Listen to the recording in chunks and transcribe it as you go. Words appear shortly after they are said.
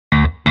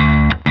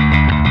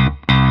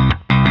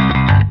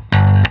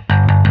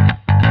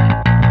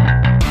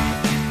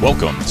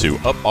Welcome to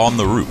Up on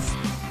the Roof,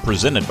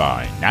 presented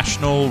by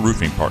National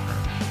Roofing Partner,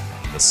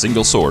 the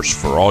single source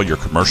for all your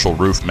commercial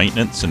roof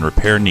maintenance and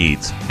repair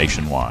needs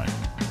nationwide.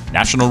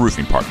 National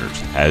Roofing Partners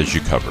has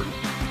you covered.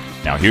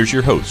 Now here's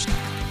your host,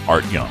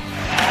 Art Young.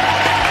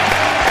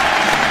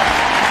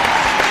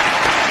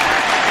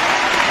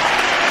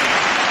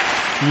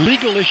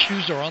 Legal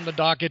issues are on the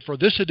docket for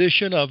this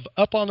edition of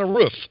Up on the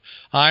Roof.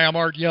 Hi, I'm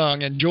Art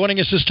Young, and joining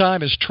us this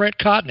time is Trent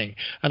Cotney,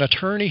 an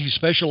attorney who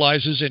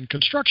specializes in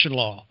construction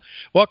law.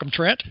 Welcome,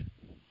 Trent.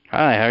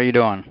 Hi, how are you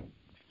doing?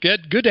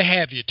 Good to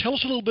have you. Tell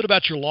us a little bit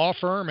about your law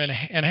firm and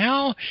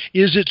how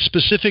is it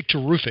specific to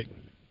roofing?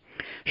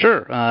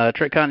 Sure.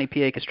 Trent Cotney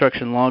PA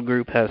Construction Law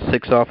Group has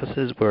 6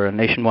 offices. We're a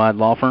nationwide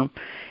law firm,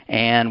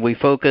 and we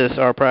focus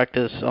our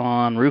practice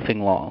on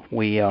roofing law.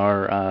 We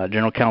are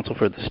general counsel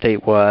for the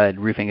statewide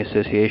Roofing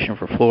Association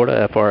for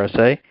Florida,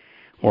 FRSA.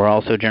 We're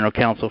also general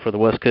counsel for the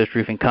West Coast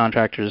Roofing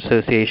Contractors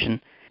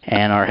Association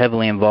and are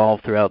heavily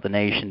involved throughout the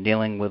nation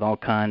dealing with all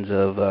kinds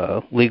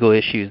of legal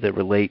issues that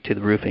relate to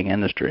the roofing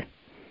industry.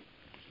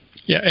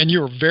 Yeah, and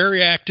you're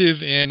very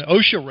active in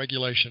OSHA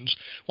regulations.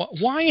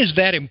 Why is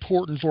that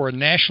important for a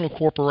national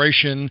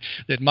corporation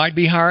that might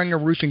be hiring a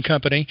roofing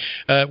company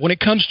when it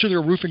comes to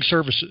their roofing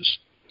services?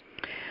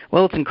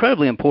 Well, it's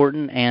incredibly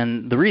important,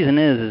 and the reason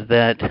is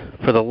that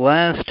for the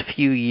last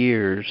few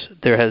years,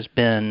 there has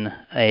been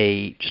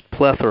a just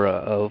plethora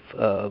of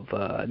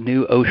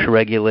new OSHA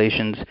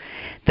regulations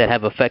that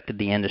have affected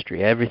the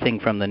industry. Everything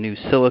from the new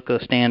silica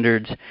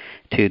standards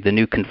to the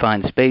new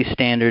confined space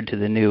standard to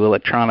the new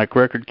electronic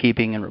record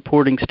keeping and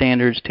reporting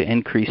standards to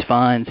increased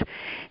fines.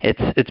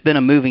 It's been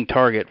a moving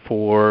target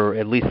for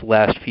at least the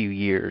last few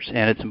years,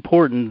 and it's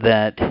important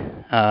that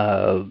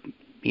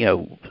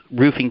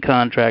roofing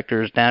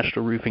contractors,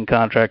 national roofing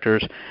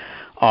contractors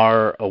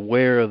are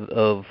aware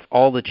of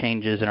all the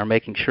changes and are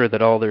making sure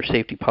that all their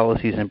safety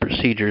policies and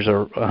procedures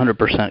are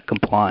 100%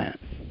 compliant.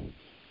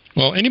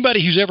 Well,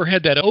 anybody who's ever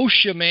had that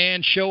OSHA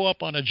man show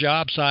up on a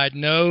job site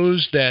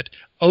knows that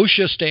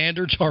OSHA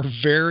standards are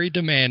very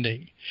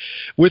demanding.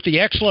 With the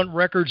excellent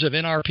records of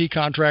NRP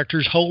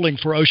contractors holding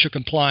for OSHA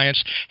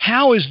compliance,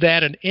 how is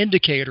that an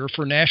indicator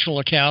for national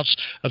accounts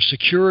of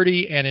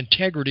security and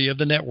integrity of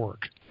the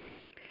network?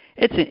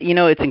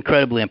 It's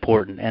incredibly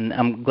important, and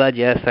I'm glad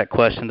you asked that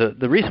question.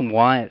 The reason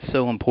why it's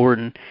so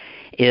important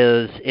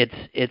is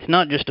it's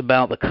not just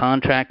about the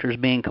contractors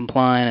being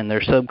compliant and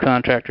their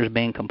subcontractors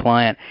being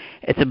compliant.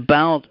 It's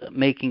about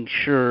making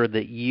sure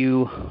that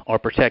you are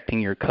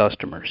protecting your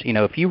customers.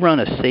 If you run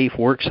a safe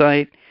work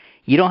site,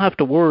 you don't have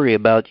to worry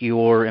about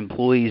your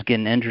employees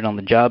getting injured on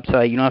the job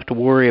site. You don't have to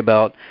worry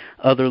about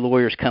other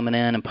lawyers coming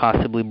in and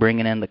possibly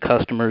bringing in the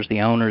customers, the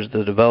owners,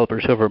 the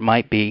developers, whoever it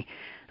might be,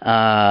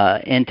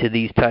 into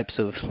these types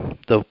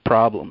of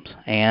problems.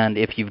 And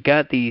if you've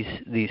got these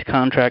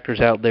contractors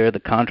out there, the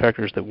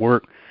contractors that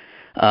work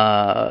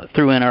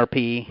through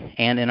NRP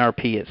and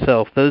NRP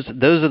itself, those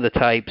are the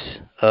types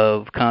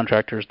of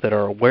contractors that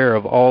are aware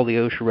of all the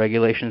OSHA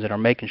regulations and are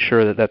making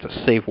sure that that's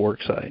a safe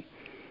work site.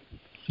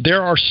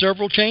 There are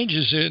several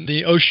changes in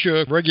the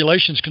OSHA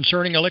regulations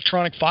concerning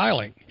electronic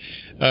filing.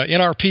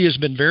 NRP has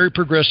been very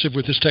progressive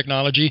with this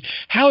technology.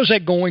 How is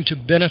that going to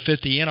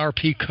benefit the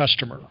NRP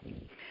customer?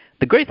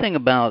 The great thing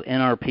about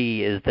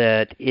NRP is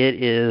that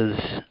it is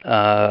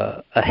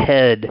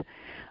ahead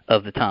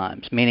of the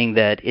times, meaning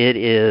that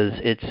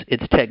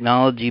it's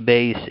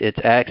technology-based, it's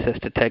access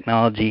to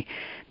technology.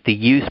 The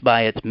use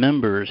by its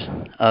members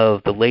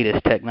of the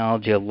latest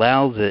technology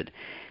allows it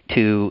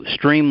to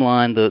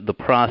streamline the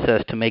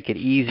process to make it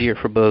easier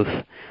for both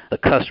the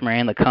customer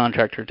and the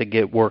contractor to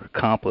get work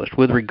accomplished.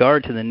 With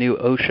regard to the new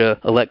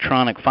OSHA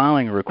electronic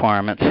filing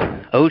requirements,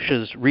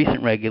 OSHA's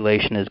recent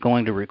regulation is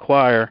going to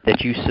require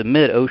that you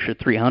submit OSHA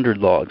 300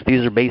 logs.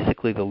 These are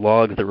basically the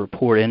logs that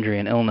report injury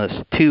and illness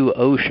to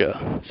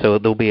OSHA, so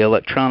they'll be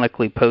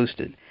electronically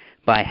posted.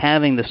 By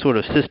having the sort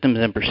of systems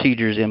and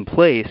procedures in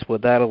place,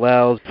 what that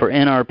allows for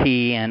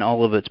NRP and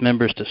all of its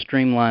members to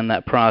streamline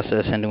that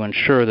process and to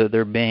ensure that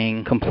they're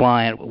being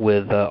compliant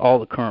with all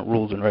the current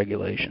rules and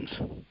regulations.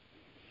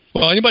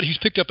 Well, anybody who's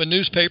picked up a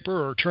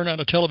newspaper or turned on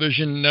a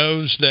television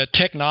knows that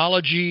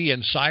technology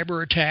and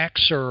cyber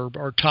attacks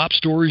are top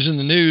stories in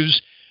the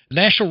news.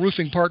 National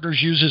Roofing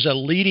Partners uses a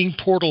leading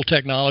portal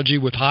technology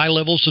with high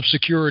levels of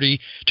security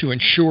to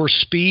ensure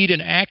speed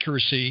and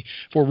accuracy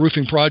for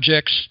roofing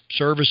projects,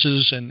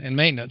 services, and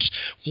maintenance.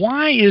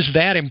 Why is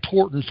that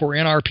important for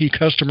NRP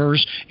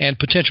customers and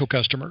potential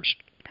customers?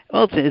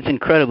 Well, it's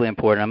incredibly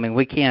important. I mean,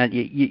 we can't,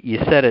 you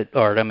said it,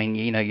 Art. I mean,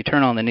 you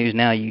turn on the news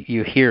now,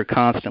 you hear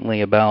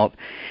constantly about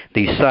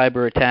these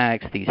cyber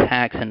attacks, these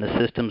hacks in the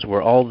systems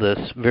where all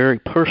this very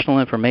personal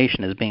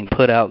information is being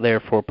put out there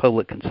for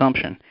public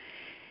consumption.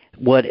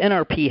 What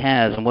NRP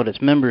has and what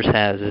its members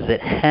has is it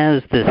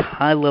has this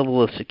high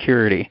level of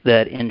security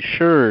that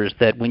ensures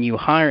that when you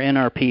hire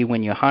NRP,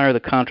 when you hire the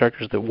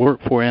contractors that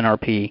work for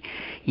NRP,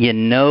 you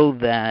know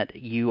that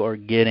you are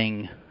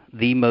getting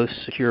the most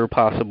secure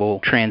possible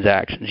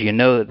transactions. You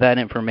know that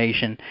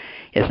information.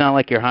 It's not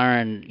like you're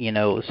hiring,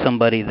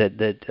 somebody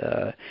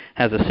that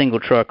has a single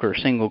truck or a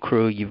single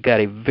crew. You've got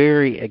a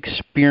very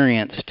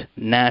experienced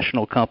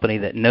national company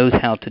that knows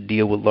how to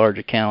deal with large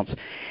accounts,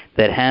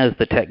 that has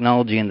the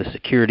technology and the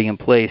security in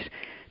place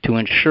to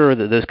ensure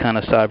that those kind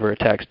of cyber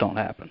attacks don't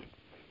happen.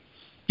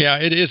 Yeah,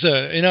 it is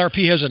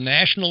NRP has a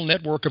national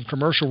network of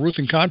commercial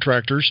roofing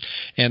contractors,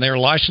 and they're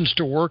licensed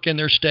to work in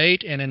their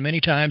state and in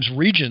many times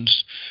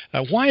regions.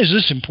 Why is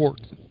this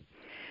important?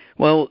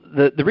 Well,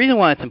 the reason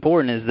why it's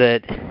important is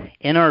that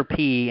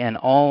NRP and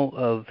all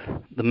of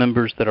the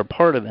members that are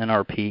part of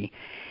NRP,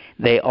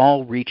 they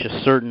all reach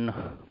a certain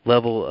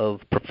level of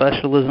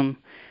professionalism,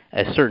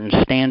 a certain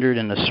standard,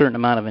 and a certain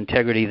amount of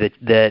integrity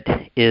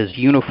that is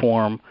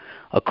uniform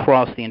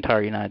across the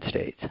entire United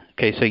States.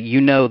 Okay, so you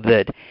know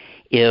that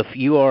if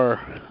you are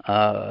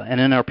an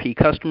NRP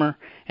customer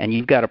and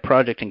you've got a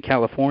project in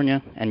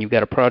California and you've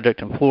got a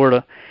project in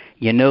Florida,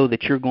 you know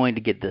that you're going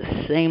to get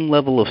the same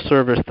level of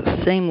service,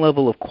 the same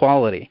level of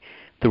quality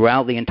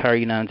throughout the entire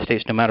United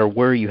States, no matter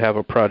where you have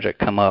a project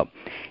come up.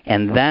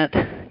 And that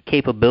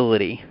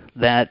capability,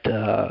 that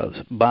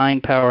buying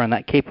power and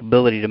that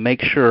capability to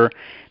make sure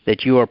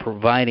that you are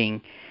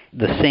providing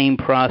the same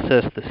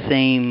process, the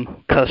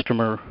same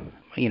customer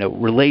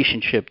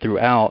relationship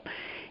throughout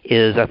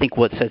is, I think,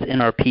 what sets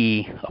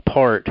NRP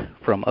apart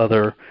from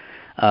other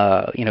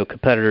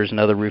competitors and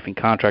other roofing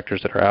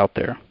contractors that are out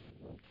there.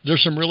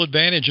 There's some real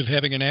advantage of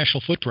having a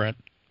national footprint.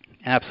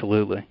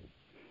 Absolutely.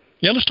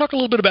 Yeah, let's talk a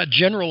little bit about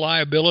general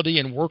liability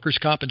and workers'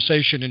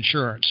 compensation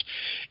insurance.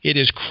 It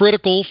is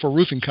critical for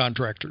roofing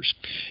contractors.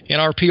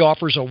 NRP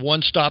offers a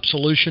one-stop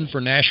solution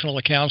for national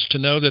accounts to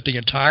know that the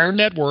entire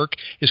network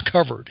is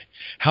covered.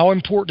 How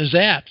important is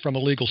that from a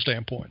legal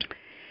standpoint?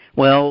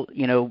 Well,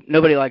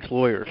 nobody likes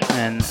lawyers,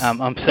 and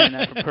I'm saying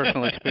that from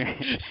personal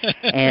experience.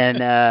 And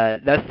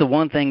that's the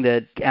one thing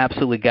that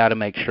absolutely got to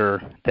make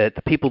sure that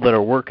the people that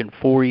are working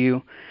for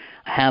you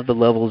have the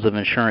levels of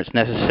insurance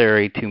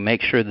necessary to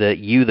make sure that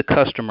you, the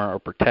customer, are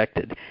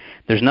protected.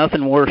 There's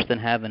nothing worse than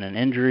having an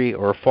injury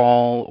or a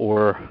fall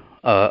or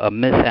a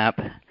mishap,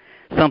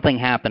 something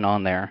happen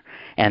on there,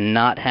 and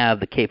not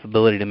have the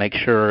capability to make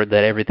sure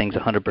that everything's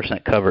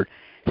 100% covered.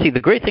 See,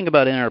 the great thing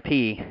about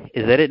NRP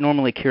is that it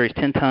normally carries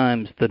 10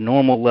 times the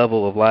normal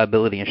level of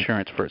liability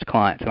insurance for its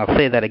clients. And I'll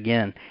say that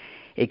again.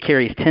 It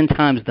carries 10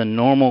 times the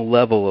normal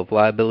level of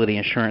liability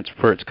insurance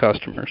for its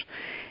customers.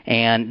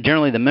 And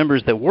generally, the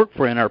members that work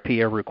for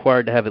NRP are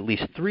required to have at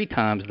least 3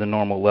 times the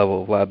normal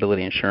level of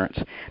liability insurance.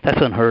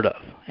 That's unheard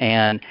of.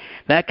 And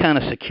that kind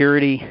of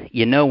security,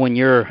 when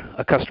you're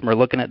a customer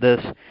looking at this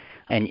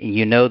and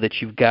you know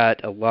that you've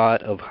got a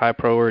lot of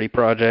high-priority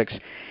projects,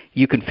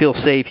 you can feel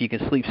safe, you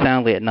can sleep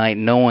soundly at night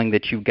knowing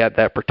that you've got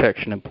that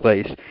protection in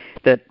place.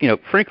 That,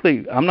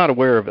 frankly, I'm not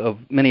aware of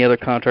many other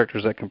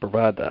contractors that can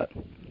provide that.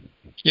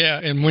 Yeah,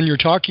 and when you're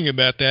talking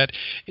about that,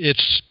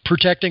 it's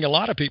protecting a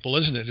lot of people,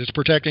 isn't it? It's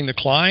protecting the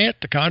client,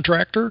 the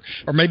contractor,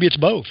 or maybe it's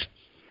both.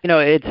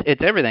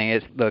 It's everything.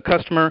 It's the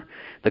customer,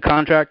 the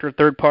contractor,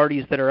 third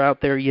parties that are out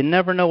there. You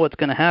never know what's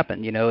going to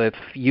happen. If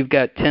you've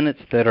got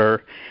tenants that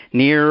are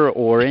near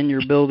or in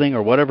your building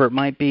or whatever it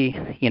might be,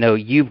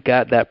 you've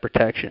got that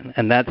protection.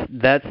 And that's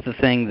the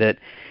thing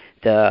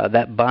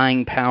that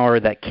buying power,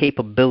 that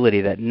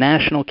capability, that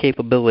national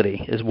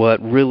capability is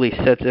what really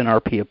sets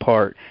NRP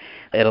apart.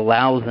 It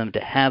allows them to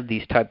have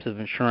these types of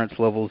insurance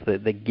levels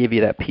that give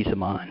you that peace of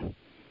mind.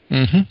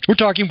 Mm-hmm. We're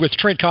talking with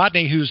Trent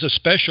Cotney, who's a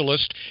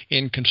specialist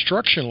in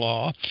construction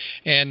law,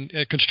 and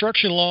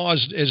construction law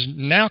is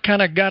now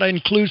kind of got to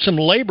include some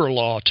labor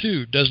law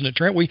too, doesn't it,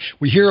 Trent? We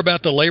hear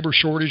about the labor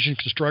shortage in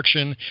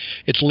construction.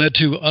 It's led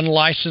to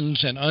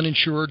unlicensed and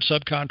uninsured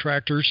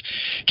subcontractors.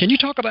 Can you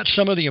talk about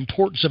some of the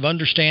importance of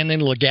understanding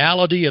the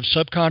legality of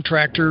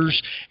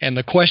subcontractors and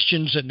the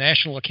questions that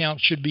national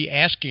accounts should be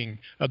asking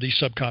of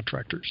these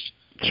subcontractors?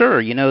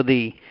 Sure.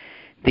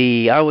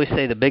 I always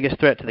say the biggest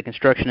threat to the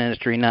construction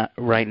industry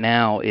right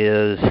now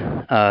is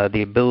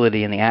the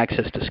ability and the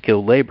access to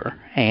skilled labor.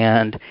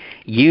 And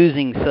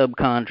using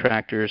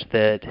subcontractors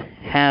that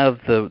have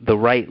the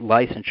right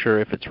licensure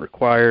if it's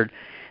required,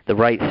 the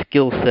right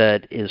skill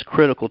set is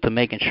critical to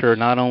making sure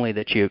not only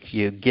that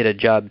you get a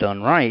job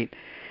done right,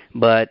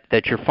 but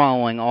that you're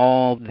following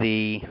all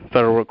the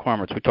federal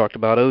requirements. We talked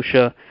about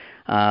OSHA.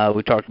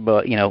 We talked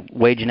about,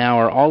 wage and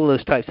hour, all of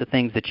those types of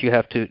things that you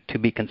have to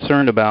be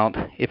concerned about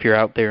if you're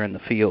out there in the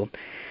field.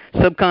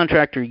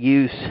 Subcontractor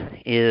use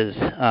is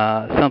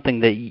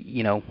something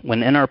that, when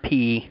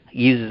NRP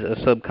uses a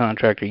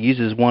subcontractor,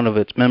 uses one of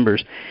its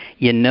members,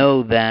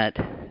 that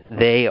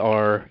they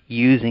are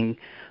using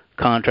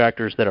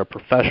contractors that are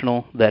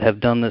professional, that have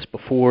done this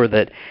before,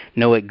 that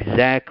know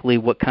exactly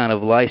what kind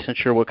of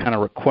licensure, what kind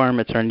of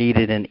requirements are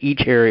needed in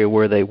each area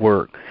where they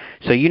work.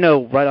 So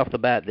right off the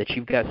bat that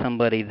you've got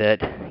somebody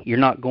that you're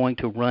not going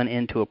to run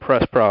into a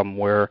press problem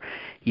where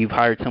you've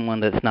hired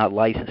someone that's not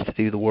licensed to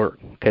do the work.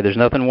 Okay, there's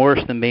nothing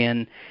worse than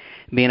being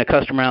a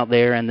customer out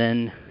there and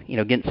then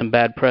getting some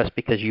bad press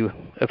because you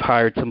have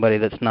hired somebody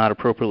that's not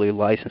appropriately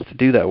licensed to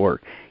do that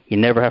work. You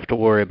never have to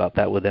worry about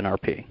that with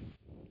NRP.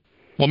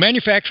 Well,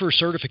 manufacturer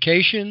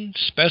certification,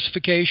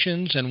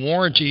 specifications, and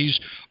warranties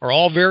are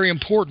all very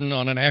important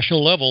on a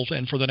national level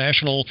and for the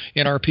national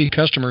NRP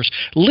customers.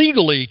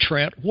 Legally,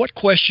 Trent, what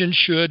questions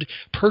should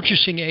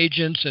purchasing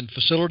agents and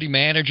facility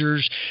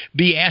managers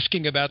be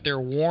asking about their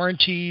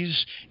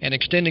warranties and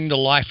extending the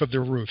life of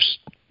their roofs?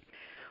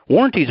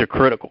 Warranties are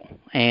critical,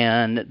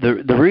 and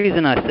the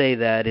reason I say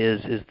that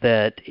is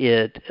that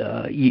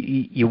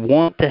you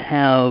want to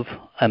have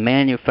a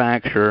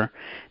manufacturer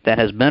that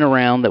has been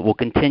around, that will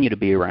continue to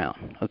be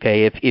around.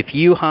 Okay, if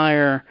you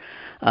hire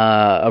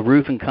a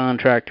roofing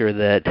contractor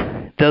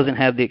that doesn't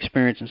have the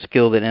experience and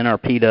skill that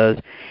NRP does,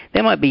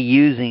 they might be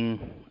using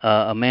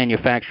a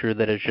manufacturer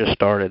that has just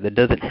started, that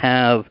doesn't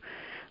have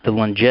the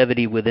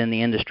longevity within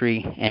the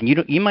industry, and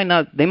they might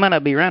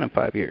not be around in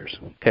 5 years.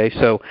 Okay,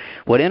 so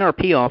what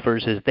NRP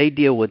offers is they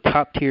deal with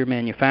top-tier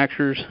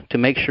manufacturers to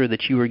make sure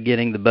that you are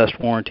getting the best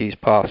warranties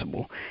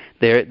possible.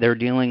 They're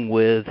dealing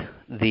with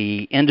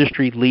the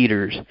industry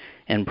leaders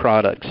in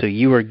products, so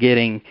you are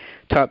getting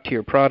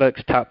top-tier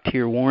products,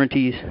 top-tier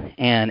warranties,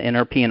 and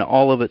NRP and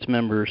all of its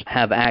members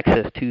have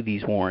access to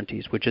these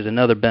warranties, which is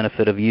another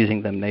benefit of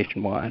using them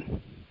nationwide.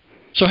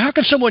 So how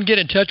can someone get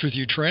in touch with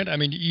you, Trent? I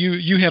mean,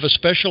 you have a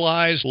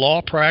specialized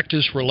law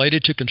practice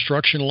related to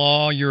construction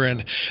law. You're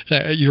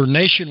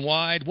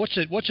nationwide. What's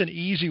an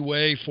easy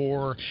way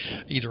for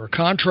either a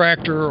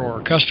contractor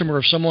or a customer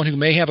of someone who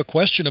may have a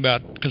question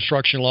about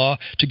construction law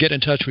to get in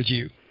touch with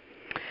you?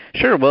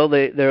 Sure. Well,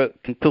 they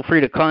can feel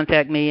free to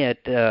contact me at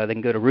they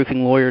can go to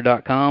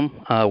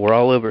roofinglawyer.com. We're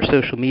all over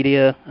social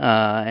media,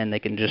 and they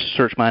can just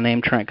search my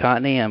name, Trent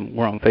Cotney, and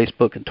we're on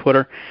Facebook and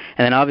Twitter.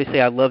 And then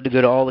obviously I'd love to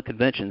go to all the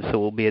conventions. So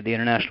we'll be at the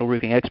International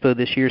Roofing Expo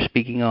this year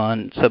speaking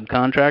on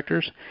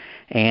subcontractors,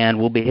 and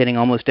we'll be hitting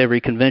almost every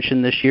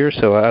convention this year.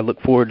 So I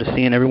look forward to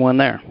seeing everyone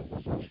there.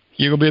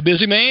 You're going to be a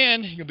busy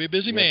man. You're going to be a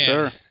busy man. Yes,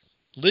 sir.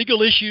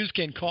 Legal issues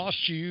can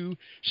cost you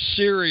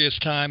serious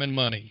time and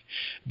money,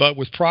 but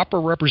with proper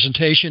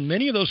representation,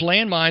 many of those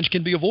landmines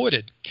can be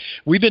avoided.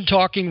 We've been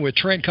talking with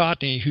Trent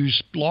Cotney,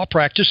 whose law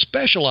practice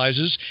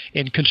specializes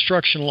in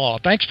construction law.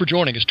 Thanks for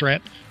joining us,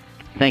 Trent.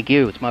 Thank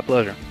you. It's my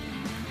pleasure.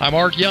 I'm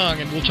Art Young,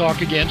 and we'll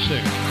talk again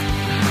soon.